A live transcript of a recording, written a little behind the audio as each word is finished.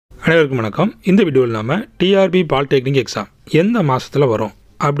அனைவருக்கும் வணக்கம். இந்த வீடியோவில் நாம TRB Polytechnic எக்ஸாம் எந்த மாசத்துல வரும்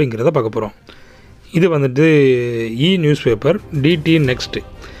அப்படிங்கறத பார்க்க போறோம். இது வந்துட்டு news paper DT next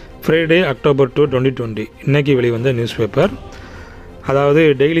Friday October 2 2020 இன்னைக்கு வெளிவந்த நியூஸ் பேப்பர். அதாவது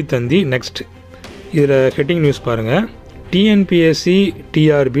டெய்லி தந்தி நெக்ஸ்ட். இதுல ஹெட்டிங் நியூஸ் பாருங்க. TNPSC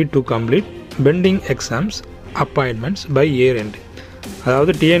TRB to complete pending exams appointments by year end.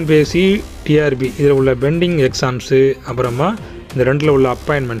 அதாவது TNPSC TRB இதில் உள்ள பெண்டிங் எக்ஸாம்ஸு அப்புறமா இந்த ரெண்டில் உள்ள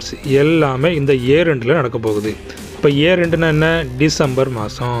அப்பாயின்மெண்ட்ஸ் எல்லாமே இந்த இயர் ரெண்டில் நடக்க போகுது. இப்போ இயர் ரெண்டுனா என்ன? டிசம்பர்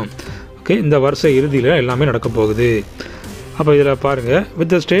மாதம். ஓகே, இந்த வருஷ இறுதியில் எல்லாமே நடக்க போகுது. அப்போ இதில் பாருங்கள்,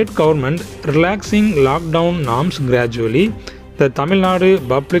 with the state government relaxing lockdown norms gradually the Tamil Nadu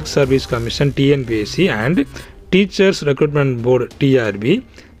public service commission TNPSC and teachers recruitment board TRB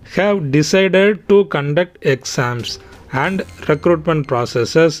have decided to conduct exams and recruitment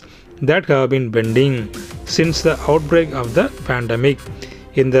processes that have been pending since the outbreak of the pandemic.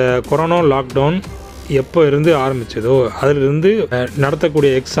 இந்த corona lockdown எப்போ இருந்து ஆரம்பிச்சதோ அதிலிருந்து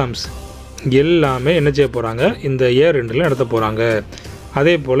நடத்தக்கூடிய exams எல்லாமே என்ன செய்ய போகிறாங்க? இந்த இயர் ரெண்டில் நடத்த போகிறாங்க.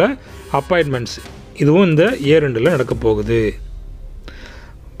 அதே போல் அப்பாயின்மெண்ட்ஸ் இதுவும் இந்த இயர் ரெண்டில் நடக்க போகுது.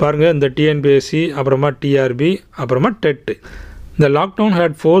 பாருங்கள், இந்த TNPSC அப்புறமா TRB அப்புறமா TET. The lockdown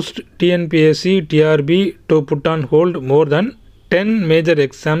had forced TNPSC TRB to put on hold more than 10 major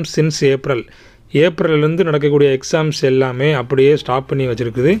exams since April. ஏப்ரல்லேருந்து நடக்கக்கூடிய எக்ஸாம்ஸ் எல்லாமே அப்படியே ஸ்டாப் பண்ணி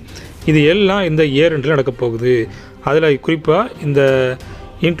வச்சுருக்குது. இது எல்லாம் இந்த இயர் ரெண்டில் நடக்க போகுது. அதில் குறிப்பாக இந்த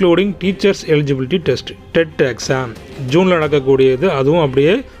including teachers eligibility test TET exam ஜூனில் நடக்கக்கூடியது அதுவும்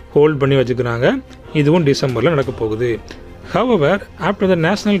அப்படியே ஹோல்ட் பண்ணி வச்சுக்கிறாங்க. இதுவும் டிசம்பரில் நடக்க போகுது. However, after the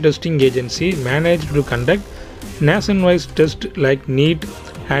National Testing Agency managed to conduct nationwide test like NEET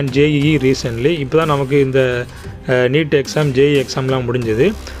and JEE recently, இப்போ தான் நமக்கு இந்த NEET எக்ஸாம் JEE எக்ஸாம்லாம் முடிஞ்சது.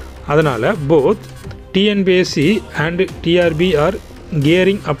 அதனால் both TNPSC and TRB are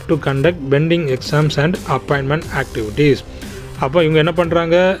gearing up to conduct pending exams and appointment activities. அப்போ இவங்க என்ன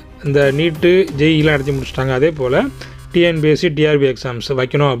பண்ணுறாங்க? இந்த நீட்டு JEEலாம் நடத்தி முடிச்சிட்டாங்க. அதே போல் TNPSC TRB எக்ஸாம்ஸ்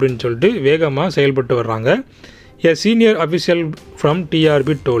வைக்கணும் அப்படின்னு சொல்லிட்டு வேகமாக செயல்பட்டு வர்றாங்க. A senior official from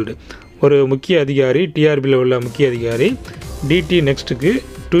TRB told, ஒரு முக்கிய அதிகாரி TRBயில் உள்ள முக்கிய அதிகாரி DT நெக்ஸ்ட்டுக்கு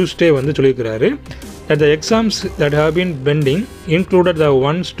டியூஸ்டே வந்து சொல்லியிருக்கிறாரு, that the exams that have been pending included the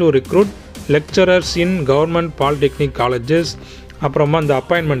ones to recruit lecturers in government polytechnic colleges, அப்புறமா இந்த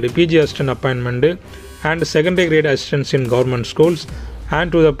appointment PG assistant appointment and secondary grade assistants in government schools and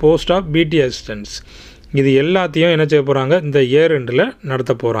to the post of BT assistants. இது எல்லாத்தையும் என்ன செய்ய போகிறாங்க? இந்த year ரெண்டில்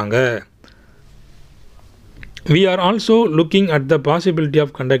நடத்த போகிறாங்க. We are also looking at the possibility of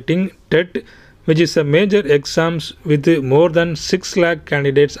conducting TET, which is a major exams with more than 6 lakh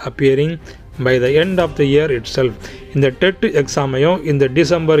candidates appearing by the end of the year itself. இந்த TET எக்ஸாமையும் இந்த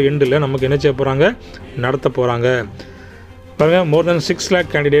டிசம்பர் எண்டில் நமக்கு என்ன செய்ய போகிறாங்க? நடத்த போகிறாங்க. பாருங்கள், more than 6 lakh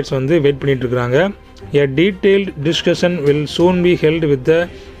candidates வந்து வெயிட் பண்ணிட்டு இருக்கிறாங்க. A detailed discussion will soon be held with the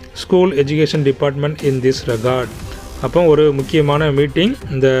school education department in this regard. அப்போ ஒரு முக்கியமான மீட்டிங்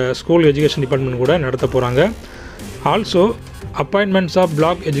இந்த ஸ்கூல் எஜுகேஷன் டிபார்ட்மெண்ட் கூட நடத்த போகிறாங்க. Also appointments of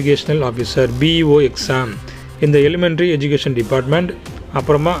black educational officer BEO exam இந்த எலிமெண்ட்ரி எஜுகேஷன் டிபார்ட்மெண்ட்,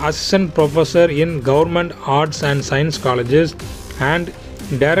 அப்புறமா assistant professor in government arts and science colleges and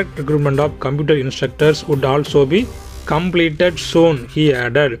direct recruitment of computer instructors would also be completed soon, he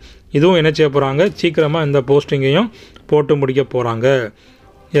added. இதுவும் என்ன செய்ய போகிறாங்க? சீக்கிரமாக இந்த போஸ்டிங்கையும் போட்டு முடிக்க போகிறாங்க.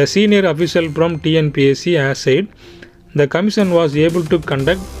 A senior official from TNPSC has said the commission was able to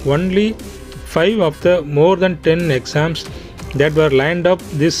conduct only 5 of the more than 10 exams that were lined up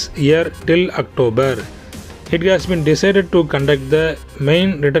this year till October. It has been decided to conduct the main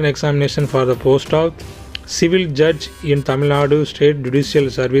written examination for the post of civil judge in Tamil Nadu State Judicial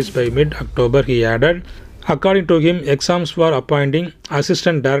Service by mid-October, he added. According to him, exams for appointing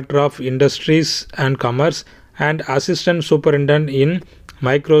Assistant Director of Industries and Commerce and Assistant Superintendent in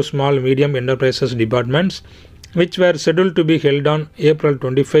Micro, Small, Medium Enterprises departments, which were scheduled to be held on April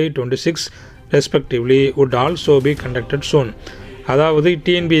 25-26 respectively, would also be conducted soon. அதாவது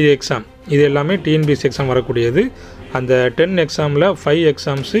TNPSC exam இது எல்லாமே TNPSC exam வரக்கூடியது. அந்த 10 எக்ஸாமில் 5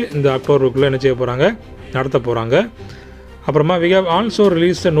 exams இந்த அக்டோபருக்குள்ளே என்ன செய்ய போகிறாங்க? நடத்த போகிறாங்க. அப்புறமா we have also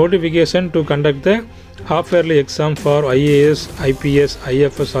released a notification to conduct the half-yearly exam for IAS, IPS,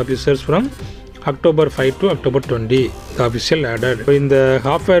 IFS officers from October 5 to October 20, the official added. இந்த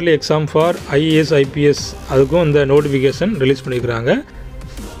half-yearly exam for IAS, IPS அதுக்கும் இந்த நோட்டிஃபிகேஷன் ரிலீஸ் பண்ணிக்கிறாங்க.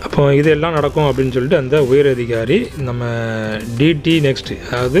 அப்போ இதெல்லாம் நடக்கும் அப்படின்னு சொல்லிட்டு அந்த உயர் அதிகாரி நம்ம DT நெக்ஸ்ட்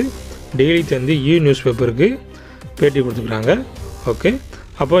அதாவது டெய்லி தந்தி நியூஸ் பேப்பருக்கு பேட்டி கொடுத்துக்கிறாங்க. ஓகே,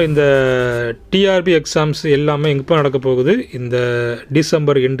 அப்போ இந்த TRB எக்ஸாம்ஸ் எல்லாமே இப்போ நடக்க போகுது, இந்த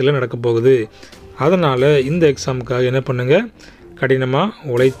டிசம்பர் எண்டில் நடக்க போகுது. அதனால் இந்த எக்ஸாமுக்காக என்ன பண்ணுங்கள்? கடினமாக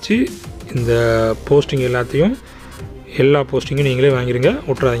உழைச்சி இந்த போஸ்டிங் எல்லாத்தையும் எல்லா போஸ்டிங்கும் நீங்களே வாங்கிடுங்க,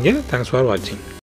 விட்றாதீங்க. தேங்க்ஸ் ஃபார் வாட்சிங்.